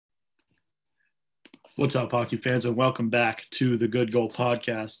What's up, hockey fans, and welcome back to the Good Goal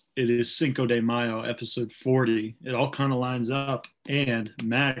Podcast. It is Cinco de Mayo, episode 40. It all kind of lines up, and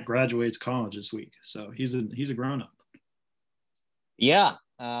Matt graduates college this week, so he's a grown up. Yeah,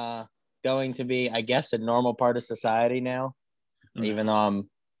 going to be, I guess, a normal part of society now, even though I'm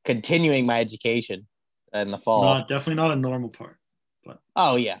continuing my education in the fall. Definitely not a normal part. But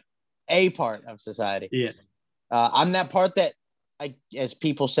oh yeah, a part of society. Yeah, I'm that part that, as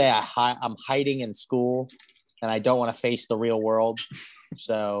people say, I'm hiding in school, and I don't want to face the real world.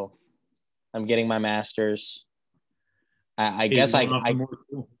 So I'm getting my master's. I guess I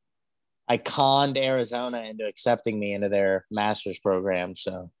conned Arizona into accepting me into their master's program.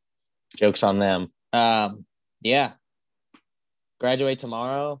 So joke's on them. Yeah. Graduate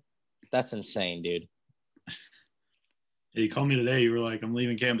tomorrow. That's insane, dude. Yeah, you called me today. You were like, I'm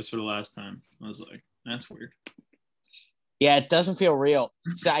leaving campus for the last time. I was like, that's weird. Yeah, it doesn't feel real.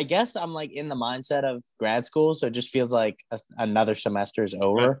 So I guess I'm like in the mindset of grad school. So it just feels like another semester is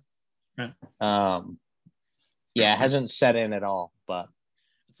over. Right. Yeah, it hasn't set in at all, but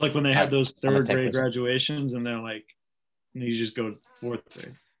it's like when they have those third grade graduations and they're like, and you just go to fourth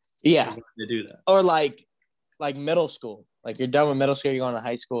grade. Yeah. They do that. Or like middle school. Like you're done with middle school, you're going to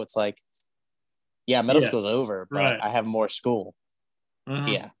high school. It's like, yeah, middle school's over, but right. I have more school. Uh-huh.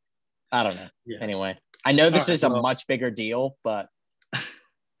 Yeah. I don't know. Yeah. Anyway, I know this is a much bigger deal, but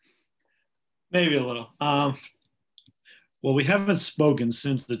maybe a little. Well, we haven't spoken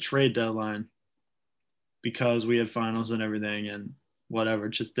since the trade deadline because we had finals and everything and whatever,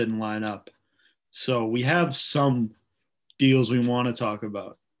 it just didn't line up. So we have some deals we want to talk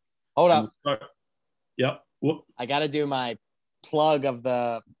about. Hold up. Yep. Whoop. I got to do my plug of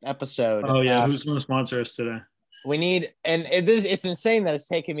the episode. Oh, yeah. Who's going to sponsor us today? We need, and it's insane that it's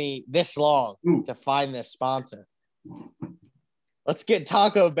taken me this long to find this sponsor. Let's get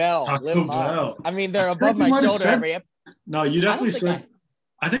Taco Bell. Taco Bell. I mean, they're above my shoulder every episode. No, you definitely said.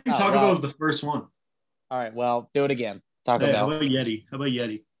 I think Taco Bell was the first one. All right, well, do it again. Taco Bell. How about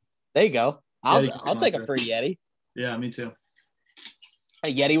Yeti? There you go. I'll take a free Yeti. Yeah, me too.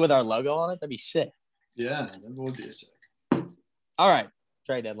 A Yeti with our logo on it? That'd be sick. Yeah, that would be sick. All right,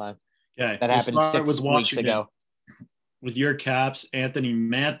 trade deadline. Okay, that happened 6 weeks ago. With your Caps, Anthony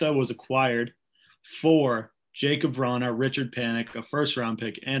Mantha was acquired for Jacob Vrana, Richard Panik, a first-round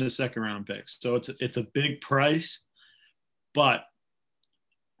pick, and a second-round pick. So it's a big price, but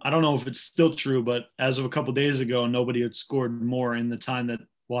I don't know if it's still true, but as of a couple of days ago, nobody had scored more in the time that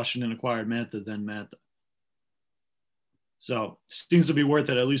Washington acquired Mantha than Mantha. So seems to be worth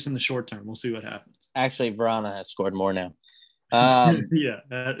it, at least in the short term. We'll see what happens. Actually, Vrana has scored more now. Yeah,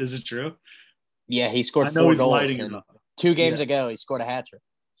 is it true? Yeah, he scored 4 goals. 2 games ago, he scored a hat trick.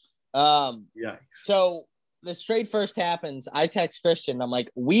 Yeah. So this trade first happens. I text Christian. I'm like,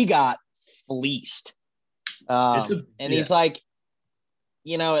 we got fleeced. He's like,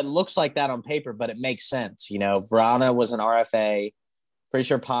 it looks like that on paper, but it makes sense. Vrana was an RFA. Pretty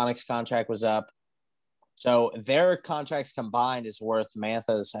sure Panik's contract was up. So their contracts combined is worth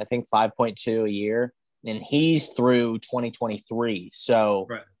Mantha's, I think, 5.2 a year. And he's through 2023. So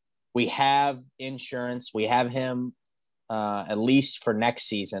we have insurance. We have him at least for next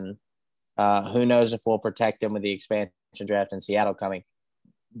season. Who knows if we'll protect him with the expansion draft in Seattle coming.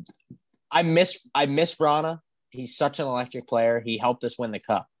 I miss Vrana. He's such an electric player. He helped us win the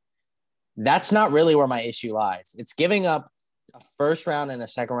cup. That's not really where my issue lies. It's giving up a first round and a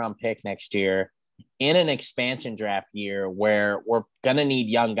second round pick next year in an expansion draft year where we're going to need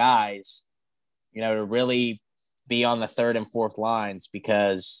young guys, to really be on the third and fourth lines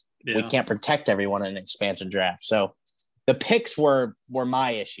because we can't protect everyone in an expansion draft. So the picks were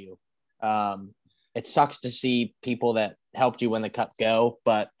my issue. It sucks to see people that helped you win the cup go,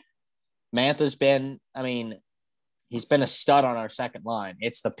 but Mantha's been, he's been a stud on our second line.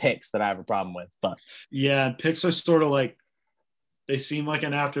 It's the picks that I have a problem with, but yeah, picks are sort of like, they seem like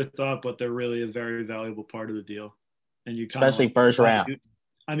an afterthought, but they're really a very valuable part of the deal. And you especially first round.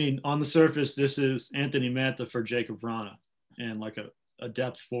 On the surface, this is Anthony Mantha for Jacob Vrana and like a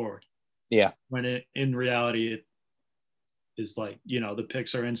depth forward. Yeah. When in reality, it is like, the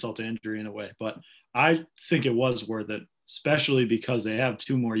picks are insult to injury in a way. But I think it was worth it, especially because they have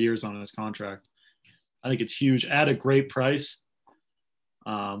 2 more years on this contract. I think it's huge at a great price.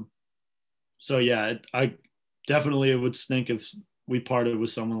 So, yeah, I definitely, it would stink if we parted with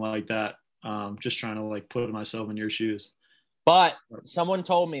someone like that. Just trying to like put myself in your shoes. But someone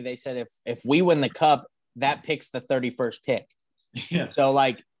told me, they said if we win the cup, that pick's the 31st pick. Yeah. So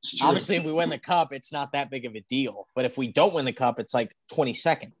obviously if we win the cup, it's not that big of a deal. But if we don't win the cup, it's like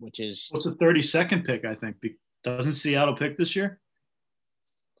 22nd, which is what's a 32nd pick, I think. Doesn't Seattle pick this year?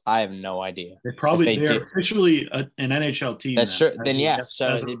 I have no idea. They're officially an NHL team. That's true. Then yes,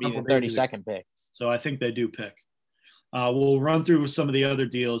 so it'd be the 32nd pick. So I think they do pick. We'll run through some of the other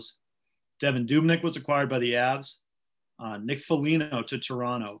deals. Devin Dubnyk was acquired by the Avs. Nick Foligno to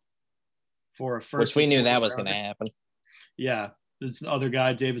Toronto for a first. Which we knew that was going to happen. Yeah. This other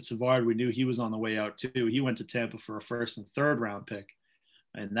guy, David Savard, we knew he was on the way out too. He went to Tampa for a first and third round pick.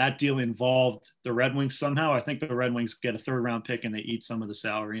 And that deal involved the Red Wings somehow. I think the Red Wings get a third round pick and they eat some of the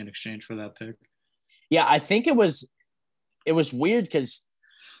salary in exchange for that pick. Yeah, I think it was weird because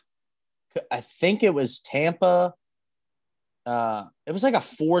I think it was Tampa. It was like a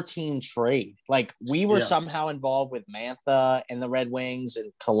 4-team trade. Like we were somehow involved with Mantha and the Red Wings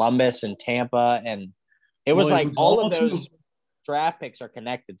and Columbus and Tampa. And it was all of those draft picks are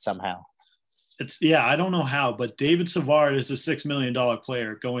connected somehow. I don't know how, but David Savard is a $6 million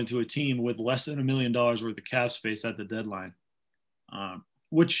player going to a team with less than $1 million worth of cap space at the deadline,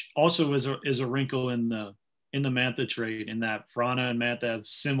 which also is a wrinkle in the Mantha trade, in that Vrana and Mantha have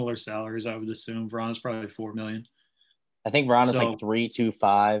similar salaries. I would assume Vrana's probably $4 million. I think Vrana's like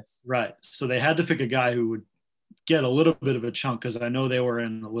 3.25. Right. So they had to pick a guy who would get a little bit of a chunk, because I know they were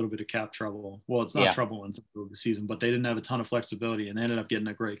in a little bit of cap trouble. Well, it's not trouble until the season, but they didn't have a ton of flexibility, and they ended up getting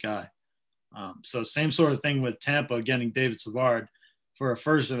a great guy. So same sort of thing with Tampa getting David Savard for a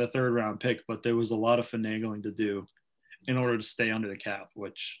first and a third round pick, but there was a lot of finagling to do in order to stay under the cap,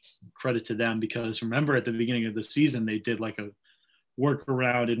 which credit to them, because remember at the beginning of the season, they did like a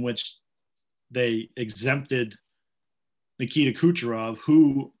workaround in which they exempted Nikita Kucherov,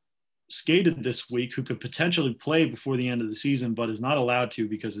 who skated this week, who could potentially play before the end of the season, but is not allowed to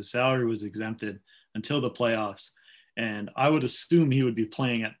because his salary was exempted until the playoffs. And I would assume he would be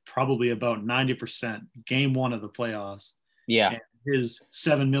playing at probably about 90% game one of the playoffs. Yeah. And his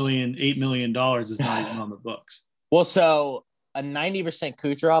 $7 million, $8 million is not even on the books. Well, so a 90%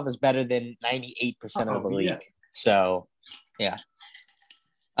 Kucherov is better than 98% of the league. Yeah. So, yeah.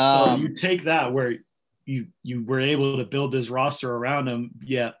 So you take that where you were able to build this roster around him,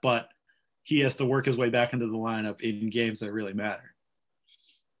 but he has to work his way back into the lineup in games that really matter.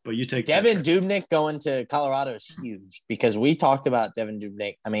 But you take Devin Dubnyk going to Colorado is huge, because we talked about Devin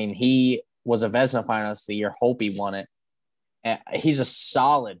Dubnyk. I mean, he was a Vezina finalist the year Holtby won it. He's a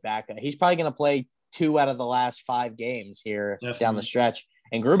solid backup. He's probably going to play 2 out of the last 5 games here down the stretch.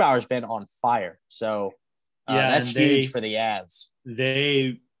 And Grubauer's been on fire. So that's huge for the Avs.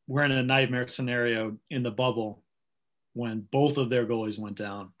 They were in a nightmare scenario in the bubble when both of their goalies went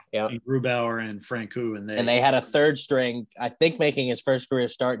down. Yeah, Grubauer and Francouz, and they had a third string, I think, making his first career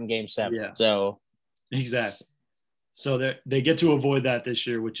start in Game 7. Yeah, so exactly. So they get to avoid that this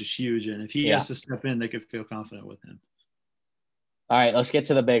year, which is huge. And if he has to step in, they could feel confident with him. All right, let's get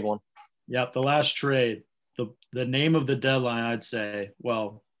to the big one. Yep, the last trade. The name of the deadline, I'd say.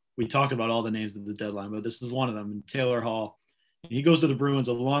 Well, we talked about all the names of the deadline, but this is one of them. Taylor Hall. And he goes to the Bruins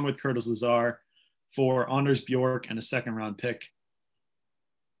along with Curtis Lazar for Anders Bjork and a second-round pick.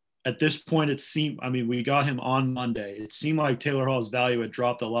 At this point, we got him on Monday. It seemed like Taylor Hall's value had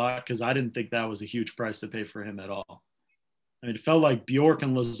dropped a lot, because I didn't think that was a huge price to pay for him at all. I mean, it felt like Bjork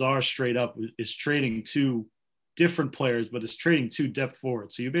and Lazar straight up is trading 2 different players, but it's trading 2 depth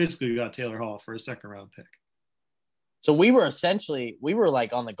forwards. So you basically got Taylor Hall for a second-round pick. So we were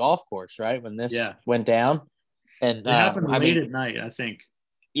like on the golf course, right, when this went down? And it happened late at night, I think.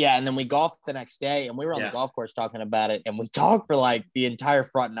 Yeah, and then we golfed the next day, and we were on the golf course talking about it, and we talked for like the entire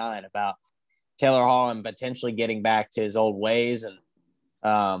front 9 about Taylor Hall and potentially getting back to his old ways, and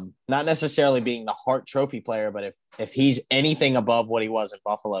not necessarily being the Hart Trophy player, but if he's anything above what he was in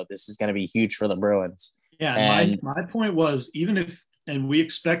Buffalo, this is going to be huge for the Bruins. Yeah, and my point was, even if, and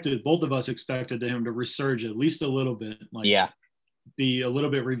both of us expected him to resurge at least a little bit, be a little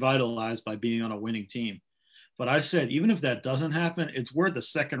bit revitalized by being on a winning team. But I said, even if that doesn't happen, it's worth a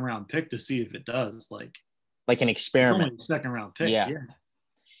second-round pick to see if it does. Like an experiment. Second-round pick. Yeah.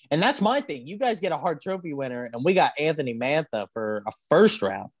 And that's my thing. You guys get a Hart Trophy winner, and we got Anthony Mantha for a first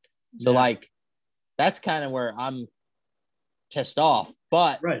round. So, that's kind of where I'm pissed off.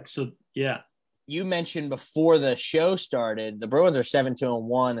 But right. So, you mentioned before the show started, the Bruins are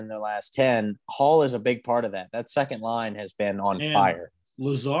 7-2-1 in their last 10. Hall is a big part of that. That second line has been on fire.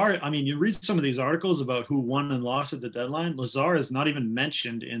 Lazar, I mean, you read some of these articles about who won and lost at the deadline. Lazar is not even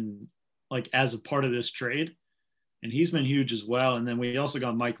mentioned as a part of this trade, and he's been huge as well. And then we also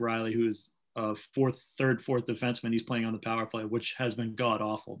got Mike Riley, who is a third, fourth defenseman. He's playing on the power play, which has been god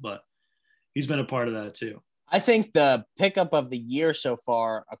awful, but he's been a part of that too. I think the pickup of the year so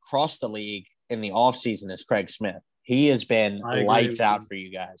far across the league in the offseason is Craig Smith. He has been lights out for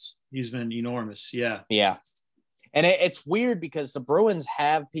you guys. He's been enormous. Yeah. Yeah. And it's weird because the Bruins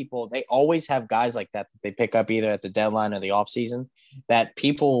have people, they always have guys like that they pick up either at the deadline or the offseason that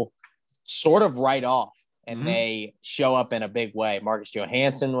people sort of write off and they show up in a big way. Marcus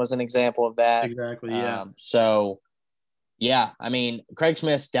Johansson was an example of that. Exactly, yeah. Yeah, I mean, Craig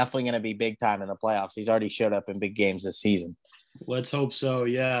Smith's definitely going to be big time in the playoffs. He's already showed up in big games this season. Let's hope so,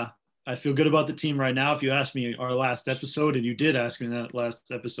 yeah. I feel good about the team right now. If you asked me our last episode, and you did ask me that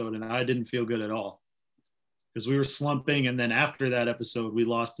last episode, and I didn't feel good at all because we were slumping. And then after that episode, we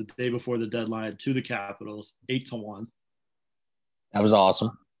lost the day before the deadline to the Capitals, 8-1. That was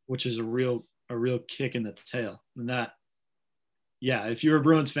awesome. Which is a real kick in the tail. And that, yeah, if you're a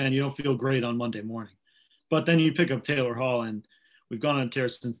Bruins fan, you don't feel great on Monday morning. But then you pick up Taylor Hall, and we've gone on a tear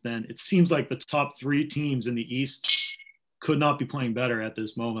since then. It seems like the top 3 teams in the East could not be playing better at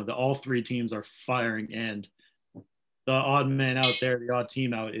this moment. All 3 teams are firing, and the odd man out there, the odd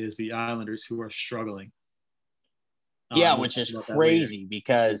team out is the Islanders, who are struggling. Yeah, which is crazy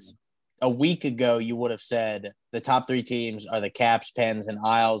because a week ago you would have said the top 3 teams are the Caps, Pens, and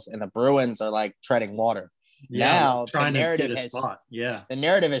Isles, and the Bruins are like treading water. Yeah, now the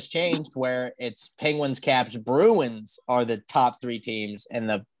narrative has changed where it's Penguins, Caps, Bruins are the top 3 teams, and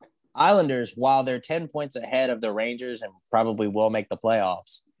the Islanders, while they're 10 points ahead of the Rangers and probably will make the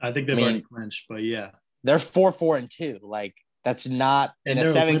playoffs. I think they've already clinched, but yeah, they're 4-4-2. Like that's not in a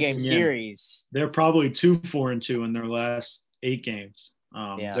 7-game series. They're probably 2-4-2 in their last 8 games.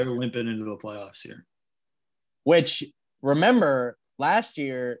 They're limping into the playoffs here. Which, remember, last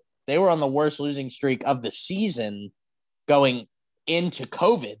year they were on the worst losing streak of the season going into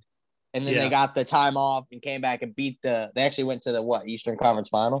COVID. And then they got the time off and came back and they actually went to the Eastern Conference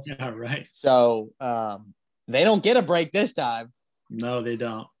Finals. Yeah, right. So they don't get a break this time. No, they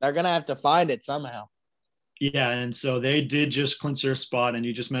don't. They're going to have to find it somehow. Yeah, and so they did just clinch their spot. And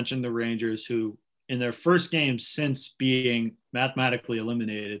you just mentioned the Rangers, who in their first game since being mathematically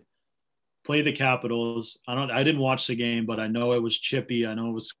eliminated, played the Capitals. I didn't watch the game, but I know it was chippy. I know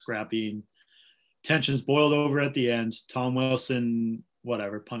it was scrappy. Tensions boiled over at the end. Tom Wilson,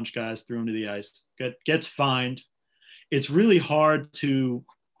 whatever, punch guys, threw him to the ice, gets fined. It's really hard to,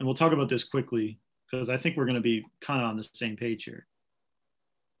 and we'll talk about this quickly because I think we're going to be kind of on the same page here.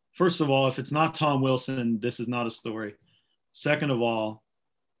 First of all, if it's not Tom Wilson, this is not a story. Second of all,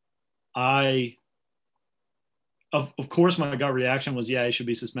 of course, my gut reaction was, yeah, he should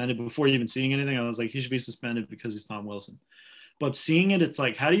be suspended. Before even seeing anything, I was like, he should be suspended because he's Tom Wilson. But seeing it, it's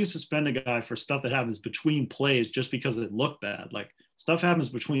like, how do you suspend a guy for stuff that happens between plays just because it looked bad? Like, stuff happens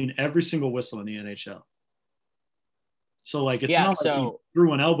between every single whistle in the NHL. So, like, it's not like he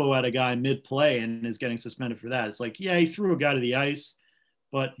threw an elbow at a guy mid-play and is getting suspended for that. It's like, yeah, he threw a guy to the ice,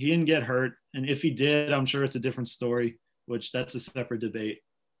 but he didn't get hurt. And if he did, I'm sure it's a different story, which that's a separate debate.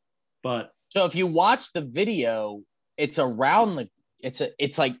 But so if you watch the video, it's around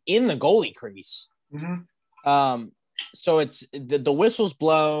it's like in the goalie crease. Mm-hmm. So it's the whistle's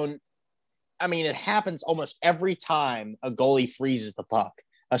blown. I mean, it happens almost every time a goalie freezes the puck,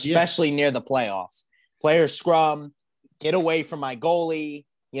 especially near the playoffs. Players scrum, get away from my goalie.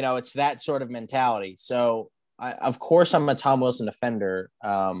 You know, it's that sort of mentality. So, of course, I'm a Tom Wilson defender,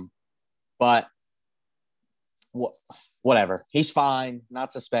 but whatever. He's fine,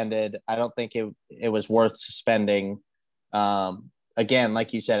 not suspended. I don't think it was worth suspending. Again,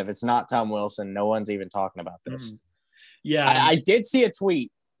 like you said, if it's not Tom Wilson, no one's even talking about this. Yeah. I did see a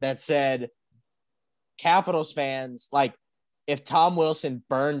tweet that said Capitals fans, like, if Tom Wilson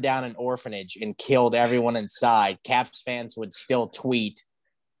burned down an orphanage and killed everyone inside, Caps fans would still tweet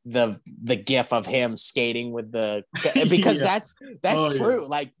the gif of him skating with because that's true. Yeah.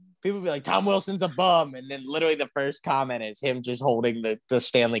 Like, people be like, Tom Wilson's a bum, and then literally the first comment is him just holding the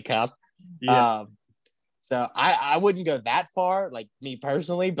Stanley Cup. Yeah. So I wouldn't go that far, like me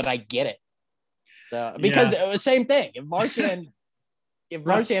personally, but I get it. So because it was same thing. If Marchand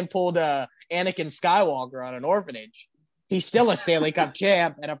pulled Anakin Skywalker on an orphanage, he's still a Stanley Cup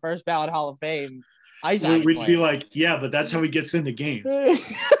champ and a first ballot Hall of Fame ice hockey player. We'd be like, yeah, but that's how he gets into games.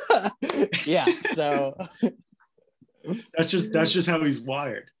 Yeah. So that's just how he's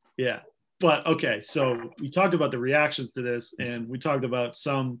wired. Yeah. But okay, so we talked about the reactions to this, and we talked about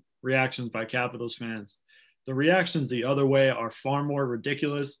some reactions by Capitals fans. The reactions the other way are far more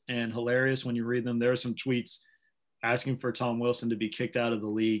ridiculous and hilarious when you read them. There are some tweets asking for Tom Wilson to be kicked out of the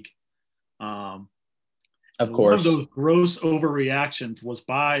league. Of course. One of those gross overreactions was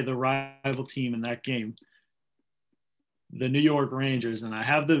by the rival team in that game, the New York Rangers. And I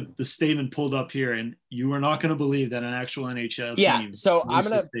have the statement pulled up here, and you are not going to believe that an actual NHL team. Yeah, so I'm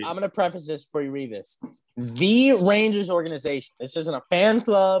gonna preface this before you read this. The Rangers organization, this isn't a fan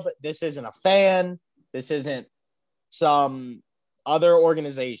club. This isn't a fan. This isn't some other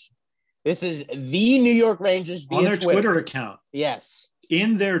organization. This is the New York Rangers via on their Twitter account. Yes.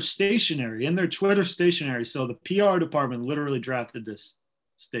 In their Twitter stationery. So the PR department literally drafted this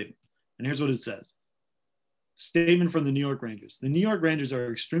statement. And here's what it says. Statement from the New York Rangers. The New York Rangers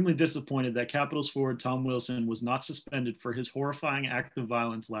are extremely disappointed that Capitals forward Tom Wilson was not suspended for his horrifying act of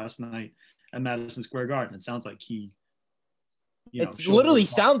violence last night at Madison Square Garden. It sounds like he, it literally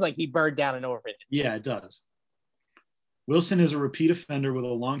sounds like he burned down an orphanage. Yeah, it does. Wilson is a repeat offender with a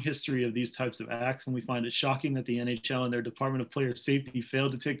long history of these types of acts, and we find it shocking that the NHL and their Department of Player Safety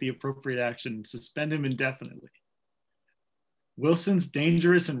failed to take the appropriate action and suspend him indefinitely. Wilson's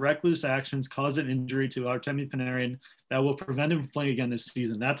dangerous and reckless actions caused an injury to Artemi Panarin that will prevent him from playing again this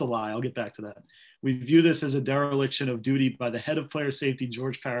season. That's a lie. I'll get back to that. We view this as a dereliction of duty by the head of player safety,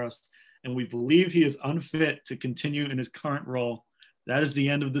 George Parros, and we believe he is unfit to continue in his current role. That is the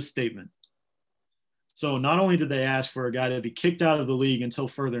end of the statement. So not only did they ask for a guy to be kicked out of the league until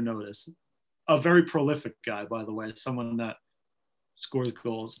further notice, a very prolific guy, by the way, someone that scores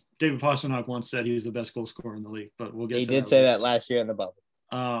goals. David Pastrnak once said he was the best goal scorer in the league, but we'll get to that. He did say that last year in the bubble.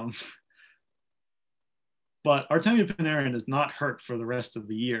 But Artemi Panarin is not hurt for the rest of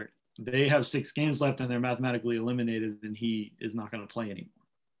the year. They have 6 games left and they're mathematically eliminated, and he is not going to play anymore.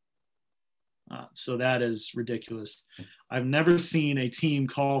 So that is ridiculous. I've never seen a team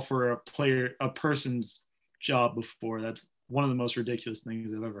call for a person's job before. That's one of the most ridiculous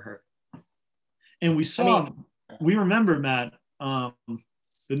things I've ever heard. And we remember, Matt,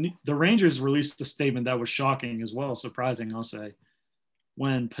 the Rangers released a statement that was shocking as well, surprising, I'll say,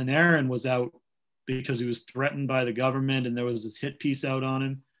 when Panarin was out because he was threatened by the government and there was this hit piece out on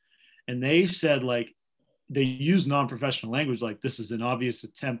him. And they said, like, they used non-professional language, like this is an obvious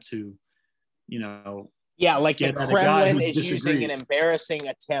attempt to, yeah, like the Kremlin is using an embarrassing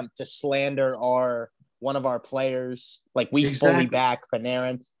attempt to slander one of our players. Like we fully back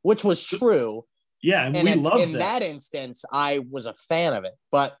Panarin, which was true. Yeah, and we love that. In that instance, I was a fan of it.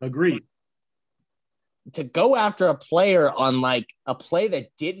 But agreed. To go after a player on like a play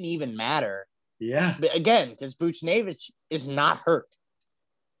that didn't even matter. Yeah. Again, because Buchnevich is not hurt.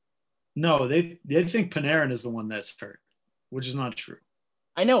 No, they think Panarin is the one that's hurt, which is not true.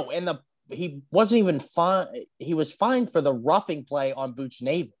 I know, and he wasn't even fine. He was fined for the roughing play on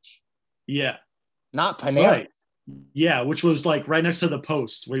Buchnevich. Yeah. Not Panarin. Right. Yeah, which was like right next to the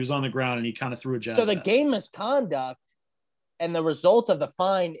post where he was on the ground and he kind of threw a jab. So the game misconduct and the result of the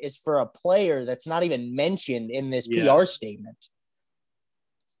fine is for a player that's not even mentioned in this PR statement.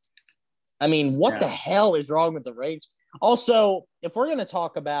 I mean, what the hell is wrong with the Rangers? Also, if we're going to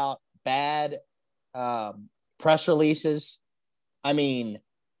talk about bad press releases, I mean,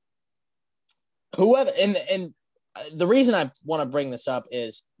 whoever and the reason I want to bring this up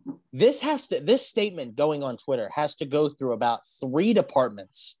is this statement going on Twitter has to go through about 3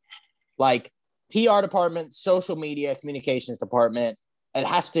 departments, like PR department, social media, communications department. It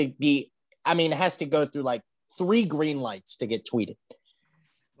has to go through like 3 green lights to get tweeted.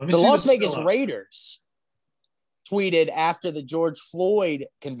 The Las Vegas Raiders tweeted after the George Floyd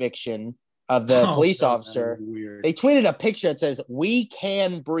conviction of the police officer. They tweeted a picture that says, "We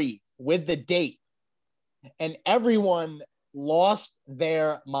can breathe," with the date. And everyone lost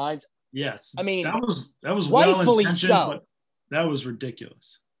their minds. Yes. I mean, that was rightfully so. But that was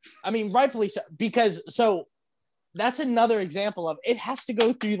ridiculous. I mean, rightfully so, because that's another example of it has to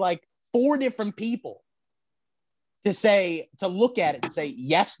go through like 4 different people to look at it and say,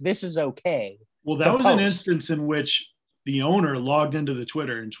 yes, this is okay. Well, that was an instance in which the owner logged into the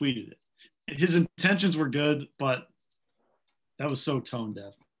Twitter and tweeted it. His intentions were good, but that was so tone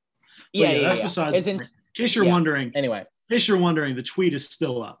deaf. That's besides. In case you're wondering, the tweet is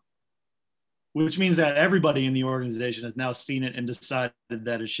still up, which means that everybody in the organization has now seen it and decided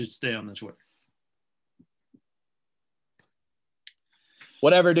that it should stay on the Twitter.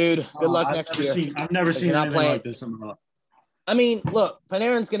 Whatever, dude. Good luck next year. I've never seen anything like this in my life. I mean, look,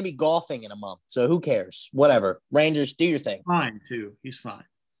 Panarin's going to be golfing in a month, so who cares? Whatever. Rangers, do your thing. Fine, too. He's fine.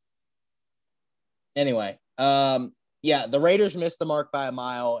 Anyway, the Raiders missed the mark by a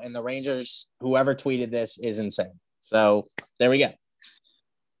mile, and the Rangers, whoever tweeted this, is insane. So there we go.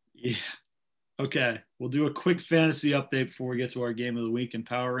 Yeah. Okay. We'll do a quick fantasy update before we get to our game of the week and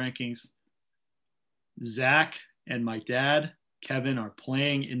power rankings. Zach and my dad, Kevin, are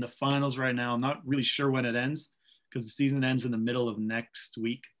playing in the finals right now. I'm not really sure when it ends because the season ends in the middle of next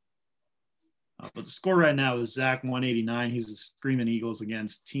week. But the score right now is Zach 189. He's the Screaming Eagles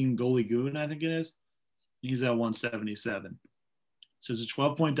against Team Goalie Goon, I think it is. He's at 177. So it's a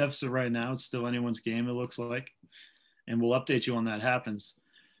 12-point deficit right now. It's still anyone's game, it looks like. And we'll update you when that happens.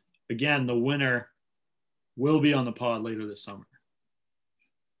 Again, the winner will be on the pod later this summer.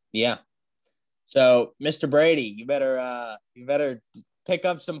 Yeah. So, Mr. Brady, you better pick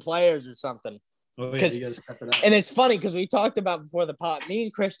up some players or something. Oh, yeah, you gotta step it up. And it's funny because we talked about before the pod, me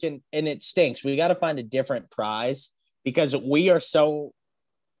and Christian, and it stinks. We got to find a different prize because we are so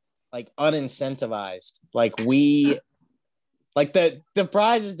like unincentivized. Like the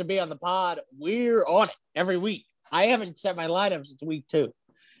prize is to be on the pod. We're on it every week. I haven't set my lineup since week 2.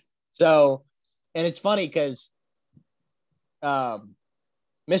 So, and it's funny because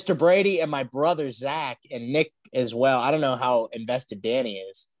Mr. Brady and my brother Zach and Nick as well. I don't know how invested Danny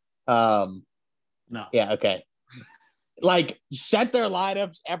is. No. Yeah, okay. Like set their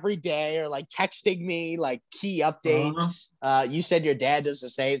lineups every day or like texting me like key updates. You said your dad does the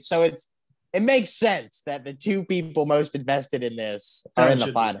same. So it makes sense that the 2 people most invested in this are in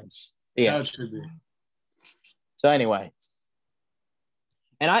the finals. Yeah. That should be. So anyway.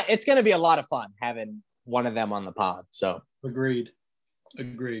 And it's going to be a lot of fun having one of them on the pod. So Agreed.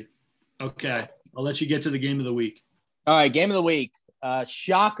 Okay. I'll let you get to the game of the week. All right. Game of the week.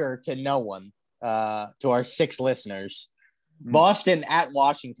 Shocker to no one. To our 6 listeners. Boston at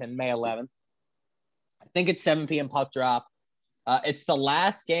Washington, May 11th. I think it's 7 p.m. puck drop. It's the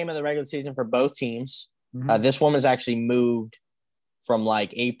last game of the regular season for both teams. This one was actually moved from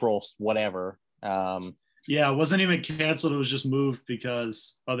like April, whatever. Yeah, it wasn't even canceled. It was just moved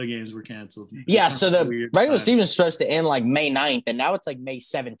because other games were canceled. Yeah, so the regular season is supposed to end like May 9th, and now it's like May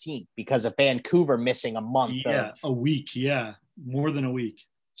 17th because of Vancouver missing a month. Yeah, a week. Yeah, more than a week.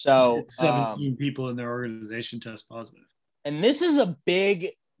 So 17 people in their organization test positive. And this is a big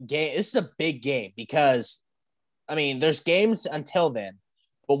game. This is a big game because, I mean, there's games until then.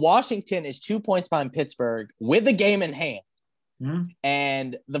 But Washington is 2 points behind Pittsburgh with a game in hand.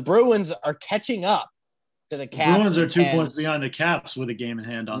 And the Bruins are catching up to the Caps. The Bruins are 2 points behind the Caps with a game in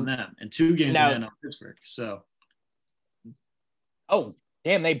hand on them and 2 games in hand on Pittsburgh. So, oh,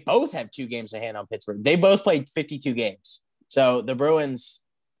 damn, they both have 2 games in hand on Pittsburgh. They both played 52 games. So the Bruins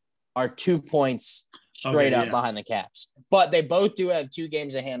are 2 points straight up behind the Caps. But they both do have 2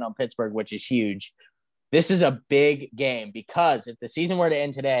 games in hand on Pittsburgh, which is huge. This is a big game because if the season were to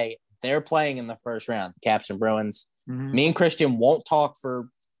end today, they're playing in the first round, Caps and Bruins. Me and Christian won't talk for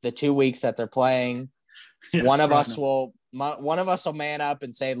the 2 weeks that they're playing. Yeah, one of us will man up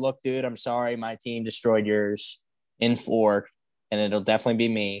and say, look, dude, I'm sorry. My team destroyed yours in 4, and it'll definitely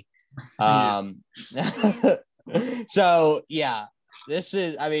be me. So, yeah, this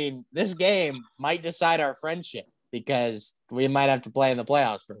game might decide our friendship because we might have to play in the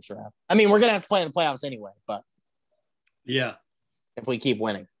playoffs first round. I mean, we're going to have to play in the playoffs anyway, but yeah, if we keep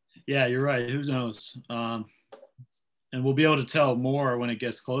winning. Yeah, you're right. Who knows? And we'll be able to tell more when it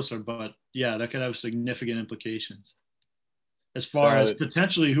gets closer. But, yeah, that could have significant implications as far as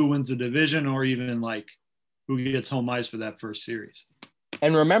potentially who wins the division or even, like, who gets home ice for that first series.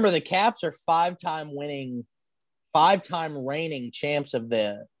 And remember, the Caps are 5-time reigning champs of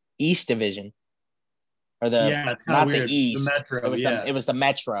the East Division. Or not weird. The East. The Metro, it was the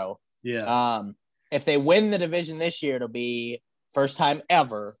Metro. Yeah. If they win the division this year, it'll be first time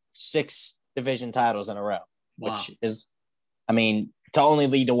ever 6 division titles in a row. Wow. Which is, I mean, to only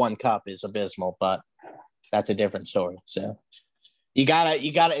lead to 1 cup is abysmal, but that's a different story. So you gotta,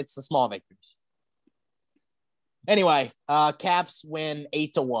 it's the small victories. Anyway, Caps win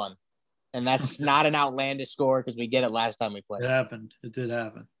 8-1, and that's not an outlandish score because we get it last time we played. It happened. It did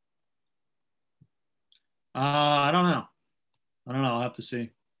happen. I don't know. I'll have to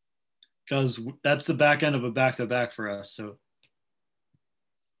see because that's the back end of a back-to-back for us. So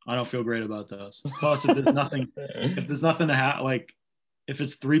I don't feel great about those. Plus, if there's nothing to have, like if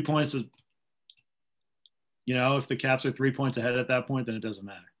it's 3 points, if the Caps are 3 points ahead at that point, then it doesn't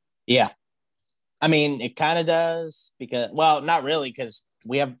matter. Yeah. I mean, it kind of does because, well, not really because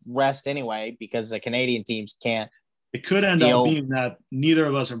we have rest anyway because the Canadian teams can't. It could end up being that neither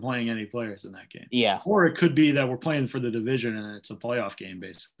of us are playing any players in that game. Yeah. Or it could be that we're playing for the division and it's a playoff game,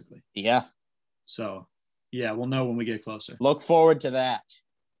 basically. Yeah. So, yeah, we'll know when we get closer. Look forward to that.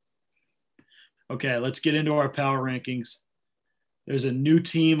 Okay, let's get into our power rankings. There's a new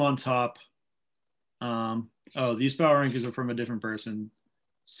team on top. These power rankings are from a different person.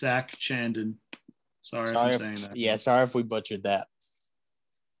 Zach Chandon. Sorry if I'm saying that. Yeah, sorry if we butchered that.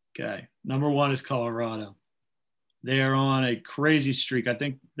 Okay. Number 1 is Colorado. They are on a crazy streak. I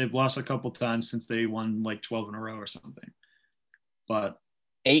think they've lost a couple times since they won like 12 in a row or something. But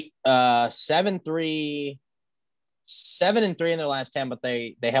 7-3 in their last 10, but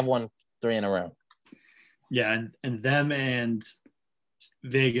they have won 3 in a row. Yeah, and them and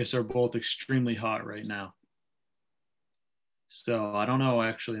Vegas are both extremely hot right now. So I don't know,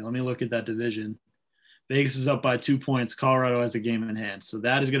 actually. Let me look at that division. Vegas is up by 2 points. Colorado has a game in hand. So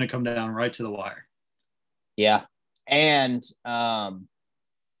that is going to come down right to the wire. Yeah. And,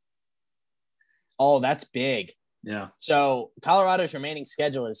 that's big. Yeah. So Colorado's remaining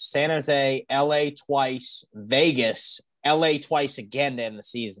schedule is San Jose, LA twice, Vegas, LA twice again to end the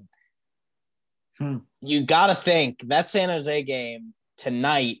season. You got to think that San Jose game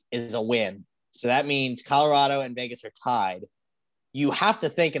tonight is a win. So that means Colorado and Vegas are tied. You have to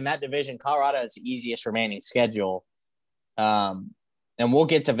think in that division, Colorado has the easiest remaining schedule. And we'll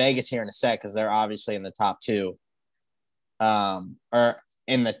get to Vegas here in a sec because they're obviously in the top two, or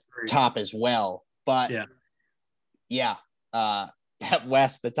in the top as well. But at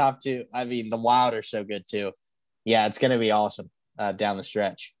West, the top two, I mean, the Wild are so good too. Yeah, it's going to be awesome down the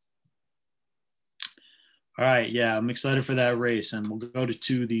stretch. All right, yeah, I'm excited for that race. And we'll go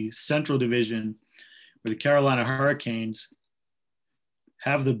to the Central Division where the Carolina Hurricanes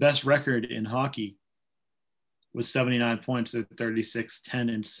have the best record in hockey with 79 points at 36, 10,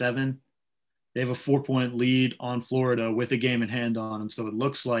 and 7. They have a 4-point lead on Florida with a game in hand on them. So it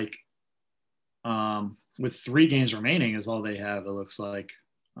looks like with 3 games remaining is all they have, it looks like.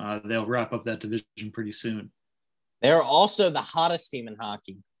 They'll wrap up that division pretty soon. They're also the hottest team in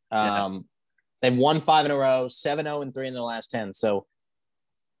hockey. They've won 5 in a row, 7-0-3 in their last 10. So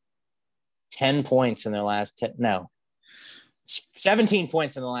 10 points in their last 10. No, 17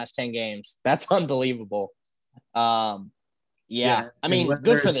 points in the last 10 games. That's unbelievable. I mean,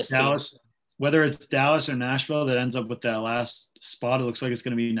 good for this Dallas, team. Whether it's Dallas or Nashville that ends up with that last spot, it looks like it's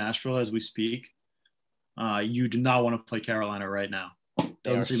going to be Nashville as we speak. You do not want to play Carolina right now.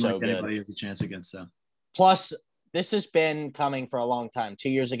 Doesn't seem like anybody has a chance against them. Plus, this has been coming for a long time. 2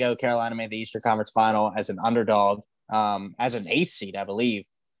 years ago, Carolina made the Eastern Conference Final as an underdog, as an 8th seed, I believe.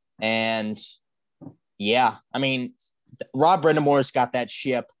 And, I mean, Rob Brindamore's got that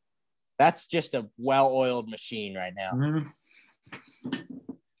ship. That's just a well-oiled machine right now. Mm-hmm.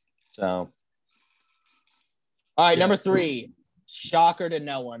 So, all right, number 3. Shocker to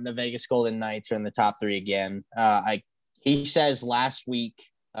no one. The Vegas Golden Knights are in the top 3 again. He says last week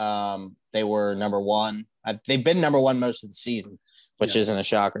they were number 1. They've been number 1 most of the season, which isn't a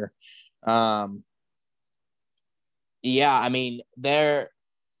shocker. I mean, their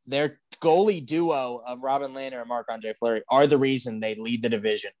goalie duo of Robin Lehner and Marc-Andre Fleury are the reason they lead the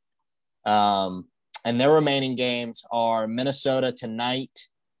division. And their remaining games are Minnesota tonight,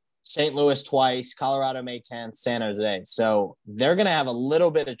 St. Louis twice, Colorado May 10th, San Jose. So they're going to have a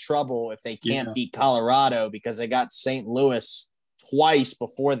little bit of trouble if they can't beat Colorado because they got St. Louis twice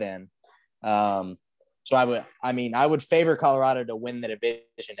before then. So I would favor Colorado to win the division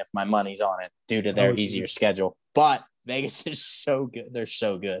if my money's on it due to their easier schedule. But Vegas is so good. They're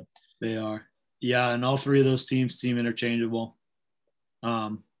so good. They are. Yeah, and all 3 of those teams seem interchangeable.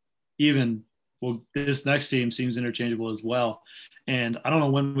 This next team seems interchangeable as well. And I don't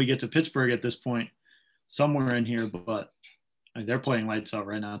know when we get to Pittsburgh at this point, somewhere in here, but they're playing lights out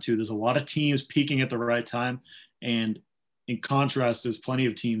right now too. There's a lot of teams peaking at the right time. And in contrast, there's plenty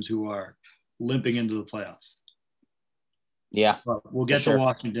of teams who are limping into the playoffs. Yeah. But we'll get to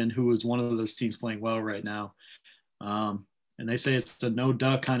Washington, who is one of those teams playing well right now. And they say it's a no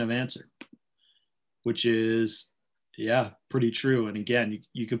duh kind of answer, which is, pretty true. And again,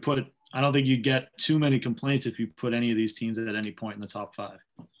 you could put, I don't think you get too many complaints if you put any of these teams at any point in the top 5.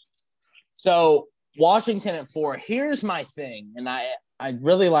 So Washington at 4. Here's my thing. And I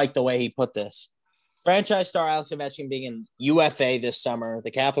really like the way he put this. Franchise star Alex Ovechkin being in UFA this summer.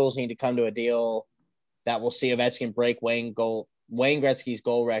 The Capitals need to come to a deal that will see Ovechkin break Wayne Gretzky's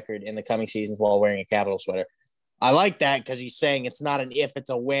goal record in the coming seasons while wearing a Capital sweater. I like that because he's saying it's not an if,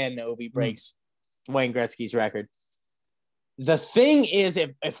 it's a when Ovi breaks Wayne Gretzky's record. The thing is,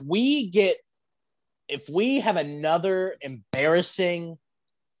 if we have another embarrassing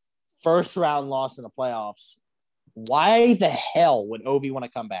first round loss in the playoffs, why the hell would Ovi want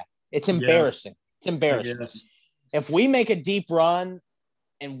to come back? It's embarrassing. It's embarrassing. If we make a deep run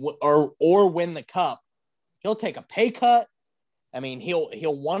or win the cup, he'll take a pay cut. I mean,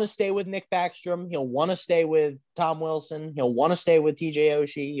 he'll want to stay with Nick Backstrom. He'll want to stay with Tom Wilson. He'll want to stay with TJ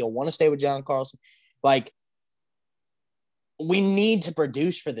Oshie. He'll want to stay with John Carlson. Like, we need to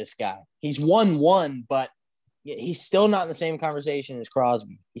produce for this guy. He's won 1, but he's still not in the same conversation as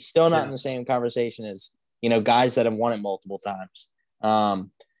Crosby. He's still not in the same conversation as, guys that have won it multiple times.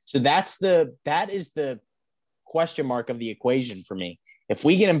 So that is the question mark of the equation for me. If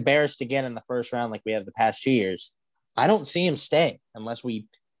we get embarrassed again in the first round like we have the past 2 years, I don't see him staying unless we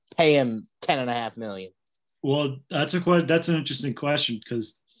pay him $10.5 million. Well, that's an interesting question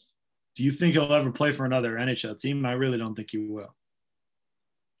because do you think he'll ever play for another NHL team? I really don't think he will.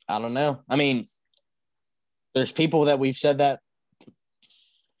 I don't know. I mean, There's people that we've said that.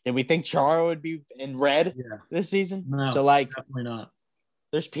 Did we think Chara would be in red this season? No, so like definitely not.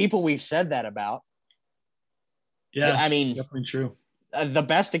 There's people we've said that about. Yeah, I mean, definitely true. The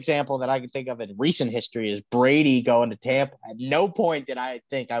best example that I can think of in recent history is Brady going to Tampa. At no point did I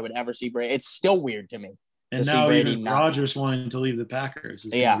think I would ever see Brady. It's still weird to me. And now even Rodgers wanting to leave the Packers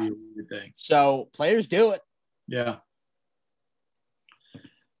is going to be a weird thing. So players do it. Yeah.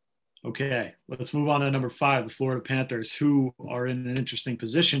 Okay, let's move on to number 5, the Florida Panthers, who are in an interesting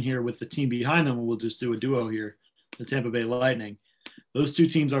position here with the team behind them. We'll just do a duo here, the Tampa Bay Lightning. Those two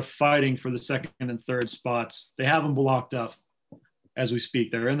teams are fighting for the second and third spots. They have them blocked up as we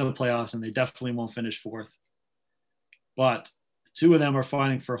speak. They're in the playoffs, and they definitely won't finish fourth. But the two of them are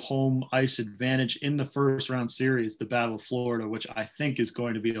fighting for home ice advantage in the first round series, the Battle of Florida, which I think is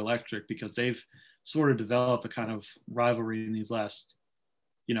going to be electric because they've sort of developed a kind of rivalry in this last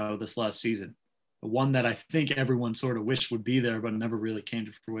season. The one that I think everyone sort of wished would be there, but never really came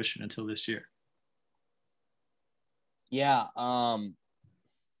to fruition until this year. Yeah.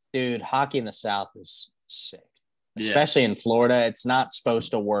 Dude, hockey in the South is sick, especially in Florida. It's not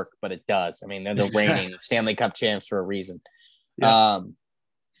supposed to work, but it does. I mean, they're the reigning Stanley Cup champs for a reason. Yeah.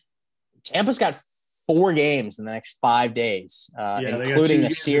 Tampa's got 4 games in the next 5 days, including a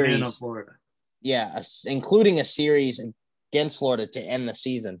series. Yeah, including a series against Florida to end the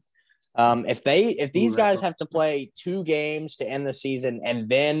season. If these guys have to play 2 games to end the season and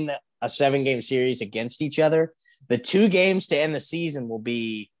then a 7-game series against each other, the 2 games to end the season will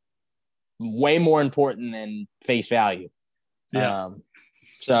be way more important than face value. Yeah.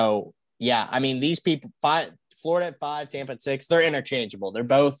 I mean, these people, Florida at 5, Tampa at 6, they're interchangeable. They're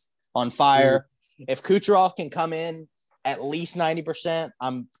both on fire. If Kucherov can come in at least 90%,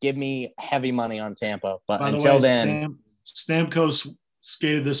 give me heavy money on Tampa. But until then, Stamkos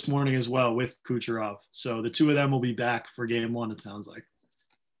skated this morning as well with Kucherov. So the two of them will be back for game 1, it sounds like.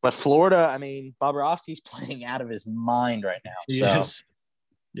 But Florida, I mean, Bobrovsky's playing out of his mind right now. Yes.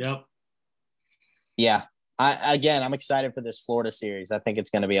 Yep. Yeah. I'm excited for this Florida series. I think it's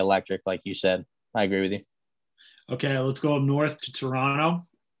going to be electric, like you said. I agree with you. Okay, let's go up north to Toronto.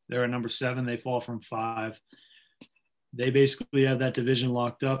 They're at number 7. They fall from 5. They basically have that division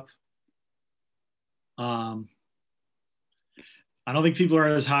locked up. I don't think people are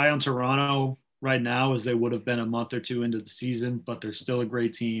as high on Toronto right now as they would have been a month or 2 into the season, but they're still a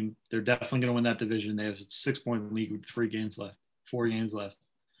great team. They're definitely going to win that division. They have a 6-point lead with 4 games left.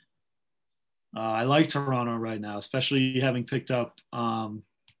 I like Toronto right now, especially having picked up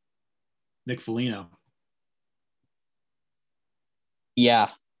Nick Foligno. Yeah.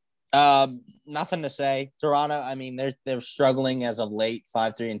 Nothing to say. Toronto, I mean, they're struggling as of late,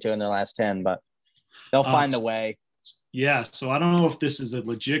 5-3-2 in their last 10, but they'll find a way. Yeah, so I don't know if this is a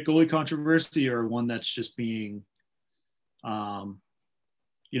legit goalie controversy or one that's just being,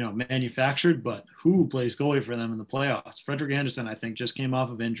 manufactured, but who plays goalie for them in the playoffs? Frederik Andersen, I think, just came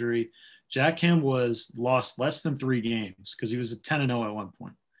off of injury. Jack Campbell was lost less than 3 games because he was at 10-0 at one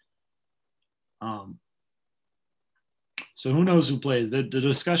point. So who knows who plays? The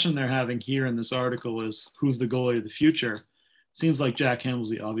discussion they're having here in this article is who's the goalie of the future. Seems like Jack Campbell's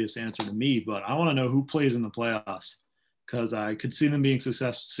the obvious answer to me, but I want to know who plays in the playoffs because I could see them being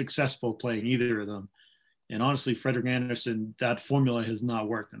successful playing either of them. And honestly, Frederik Andersen, that formula has not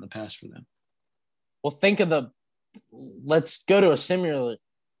worked in the past for them. Well, let's go to a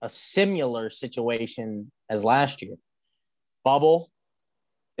similar situation as last year. Bubble,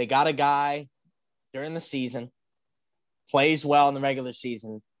 they got a guy during the season, plays well in the regular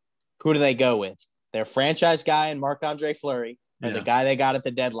season. Who do they go with? Their franchise guy and Marc-Andre Fleury, or the guy they got at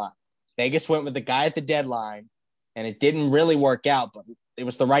the deadline. Vegas went with the guy at the deadline, and it didn't really work out, but it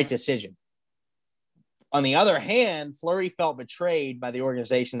was the right decision. On the other hand, Fleury felt betrayed by the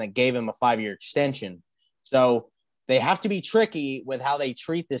organization that gave him a 5-year extension. So they have to be tricky with how they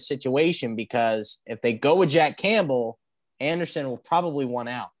treat this situation because if they go with Jack Campbell, Andersen will probably want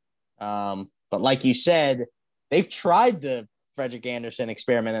out. But like you said, they've tried the Frederik Andersen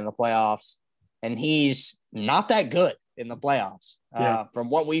experiment in the playoffs, and he's not that good in the playoffs. From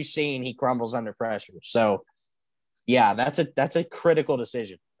what we've seen, he crumbles under pressure. So, yeah, that's a critical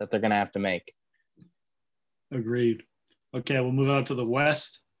decision that they're going to have to make. Agreed. Okay, we'll move on to the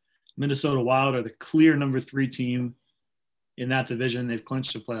West. Minnesota Wild are the clear number 3 team in that division. They've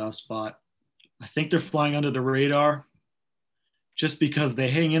clinched a playoff spot. I think they're flying under the radar just because they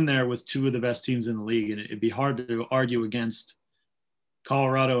hang in there with 2 of the best teams in the league, and it'd be hard to argue against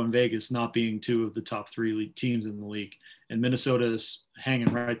Colorado and Vegas not being 2 of the top 3 teams in the league, and Minnesota is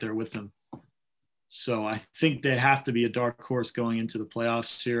hanging right there with them. So I think they have to be a dark horse going into the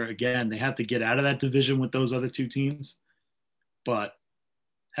playoffs here. Again, they have to get out of that division with those other two teams. But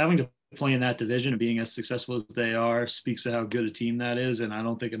having to play in that division and being as successful as they are speaks to how good a team that is. And I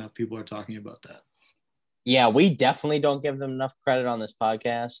don't think enough people are talking about that. Yeah, we definitely don't give them enough credit on this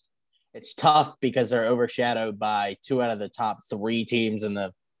podcast. It's tough because they're overshadowed by 2 out of the top 3 teams in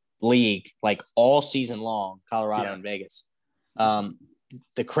the league, like all season long, Colorado and Vegas.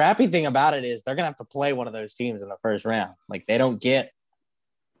 The crappy thing about it is they're going to have to play one of those teams in the first round. Like they don't get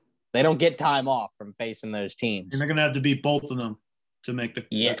time off from facing those teams. And they're going to have to beat both of them to make the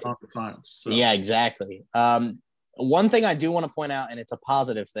conference finals. So. Yeah, exactly. One thing I do want to point out, and it's a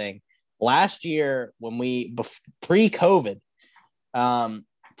positive thing, last year when we pre-COVID,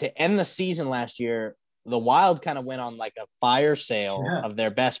 to end the season last year, the Wild kind of went on like a fire sale of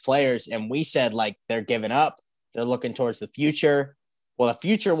their best players. And we said like, they're giving up. They're looking towards the future. Well, the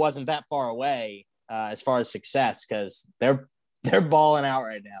future wasn't that far away as far as success because they're balling out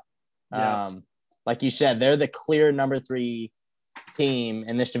right now. Yeah. Like you said, they're the clear number 3 team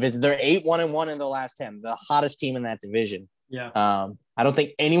in this division. They're 8-1-1 in the last 10, the hottest team in that division. Yeah. I don't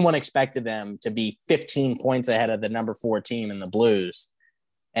think anyone expected them to be 15 points ahead of the number 4 team in the Blues.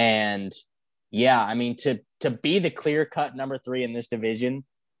 And yeah, I mean, to be the clear cut number 3 in this division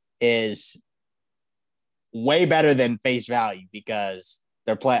is way better than face value because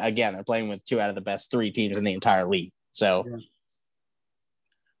they're playing with 2 out of the best 3 teams in the entire league. So,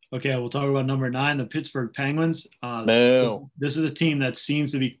 okay, we'll talk about number 9, the Pittsburgh Penguins. This is a team that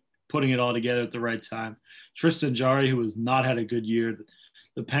seems to be putting it all together at the right time. Tristan Jarry, who has not had a good year,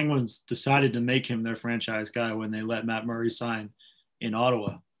 the Penguins decided to make him their franchise guy when they let Matt Murray sign in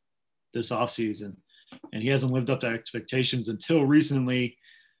Ottawa this offseason. And he hasn't lived up to expectations until recently,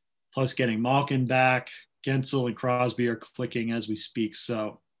 plus getting Malkin back. Gensel and Crosby are clicking as we speak.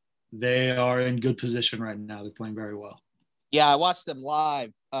 So they are in good position right now. They're playing very well. Yeah, I watched them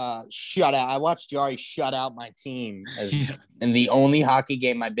live. Shut out. I watched Jarry shut out my team in the only hockey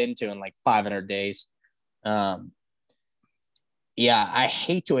game I've been to in like 500 days. Yeah, I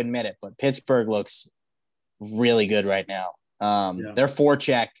hate to admit it, but Pittsburgh looks really good right now. Their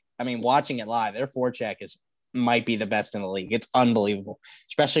forecheck, I mean, watching it live, their forecheck might be the best in the league. It's unbelievable,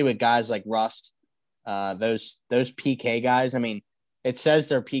 especially with guys like Rust. Those PK guys. I mean, it says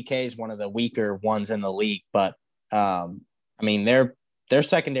their PK is one of the weaker ones in the league, but I mean, their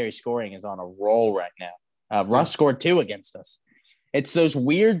secondary scoring is on a roll right now. Russ scored 2 against us. It's those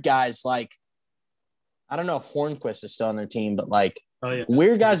weird guys like, I don't know if Hornquist is still on their team, but like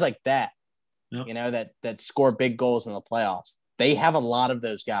weird guys like that, you know, that score big goals in the playoffs. They have a lot of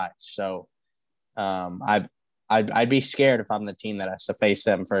those guys. So I'd be scared if I'm the team that has to face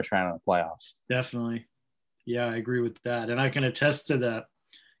them first round of the playoffs. Definitely. Yeah, I agree with that. And I can attest to that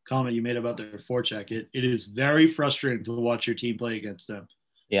comment you made about their forecheck. It is very frustrating to watch your team play against them.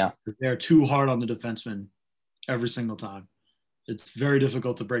 Yeah. They're too hard on the defensemen every single time. It's very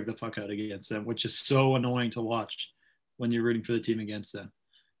difficult to break the puck out against them, which is so annoying to watch when you're rooting for the team against them.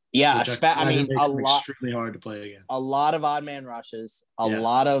 Yeah, I mean, extremely hard to play against. A lot of odd man rushes, a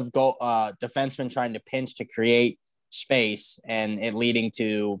lot of defensemen trying to pinch to create space, and it leading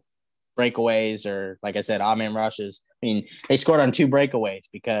to breakaways or, like I said, odd man rushes. I mean, they scored on 2 breakaways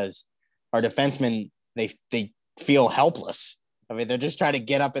because our defensemen they feel helpless. I mean, they're just trying to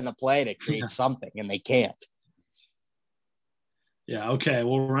get up in the play to create something, and they can't. Yeah. Okay.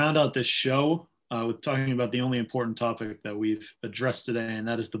 We'll round out this show with talking about the only important topic that we've addressed today, and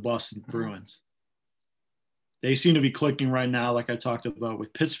that is the Boston Bruins. They seem to be clicking right now, like I talked about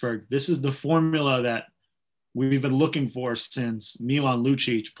with Pittsburgh. This is the formula that we've been looking for since Milan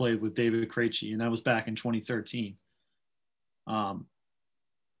Lucic played with David Krejci, and that was back in 2013.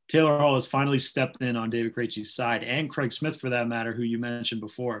 Taylor Hall has finally stepped in on David Krejci's side, and Craig Smith, for that matter, who you mentioned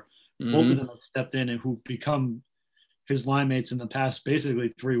before. Both of them have stepped in and who've become his line mates in the past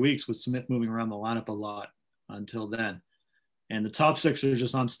basically 3 weeks, with Smith moving around the lineup a lot until then. And the top 6 are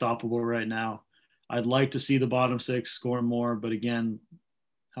just unstoppable right now. I'd like to see the bottom 6 score more, but again,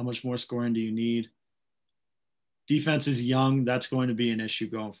 how much more scoring do you need? Defense is young. That's going to be an issue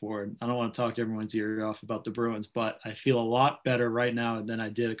going forward. I don't want to talk everyone's ear off about the Bruins, but I feel a lot better right now than I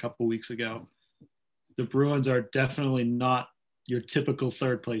did a couple weeks ago. The Bruins are definitely not your typical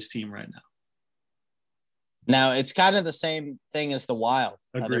third place team right now. Now, it's kind of the same thing as the Wild.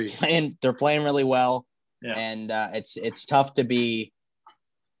 They're playing really well, and it's tough to be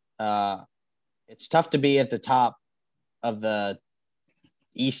at the top of the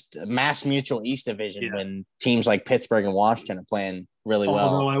East Mass Mutual East Division when teams like Pittsburgh and Washington are playing really well.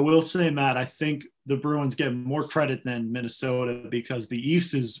 Although I will say, Matt, I think the Bruins get more credit than Minnesota because the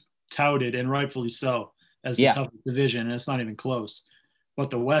East is touted, and rightfully so, as the toughest division, and it's not even close.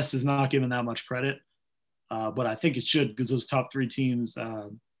 But the West is not given that much credit. But I think it should, because those top three teams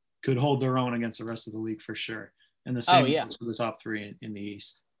could hold their own against the rest of the league for sure. And the same for the top three in the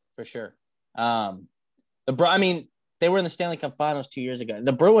East. For sure. They were in the Stanley Cup Finals 2 years ago.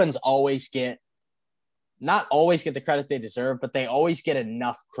 The Bruins not always get the credit they deserve, but they always get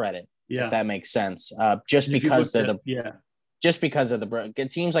enough credit, if that makes sense. Just because of the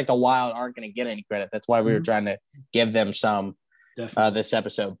teams like the Wild aren't going to get any credit. That's why we were trying to give them some this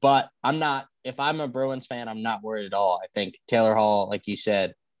episode. But if I'm a Bruins fan, I'm not worried at all. I think Taylor Hall, like you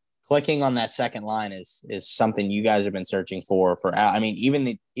said, clicking on that second line is something you guys have been searching for.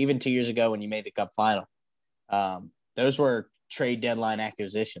 Even 2 years ago when you made the Cup final, those were trade deadline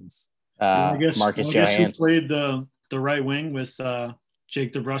acquisitions. Marcus Johansson played the right wing with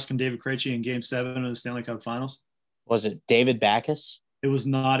Jake DeBrusk and David Krejci in Game 7 of the Stanley Cup Finals. Was it David Backes? It was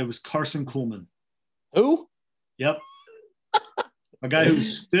not. It was Carson Kuhlman. Who? Yep. A guy who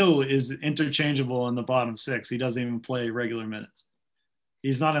still is interchangeable in the bottom six. He doesn't even play regular minutes.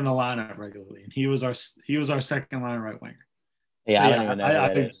 He's not in the lineup regularly. And he was our second line right winger. Yeah, I don't even know.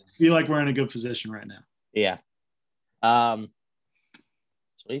 I feel like we're in a good position right now. Yeah.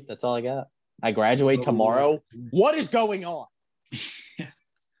 Sweet. That's all I got. I graduate tomorrow. What is going on? Yeah.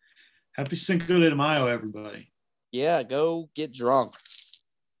 Happy Cinco de Mayo, everybody. Yeah, go get drunk.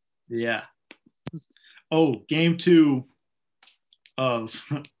 Yeah. Oh, Game 2 of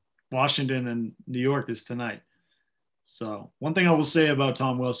Washington and New York is tonight. So one thing I will say about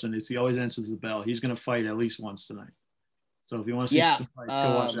Tom Wilson is he always answers the bell. He's going to fight at least once tonight. So if you want to see some fights,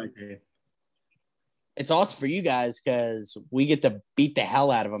 go watch that game. It's awesome for you guys because we get to beat the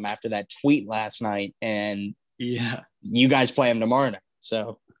hell out of him after that tweet last night, and you guys play him tomorrow night.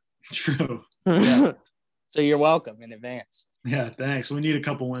 So true. Yeah. So you're welcome in advance. Yeah, thanks. We need a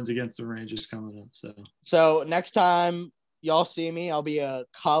couple wins against the Rangers coming up. So next time y'all see me, I'll be a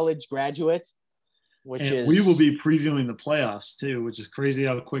college graduate, we will be previewing the playoffs too, which is crazy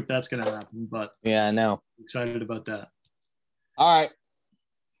how quick that's going to happen. But yeah, I know. Excited about that. All right.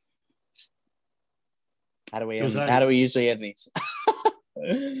 How do we usually end these?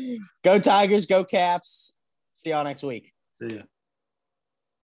 Go Tigers, go Caps. See y'all next week. See ya.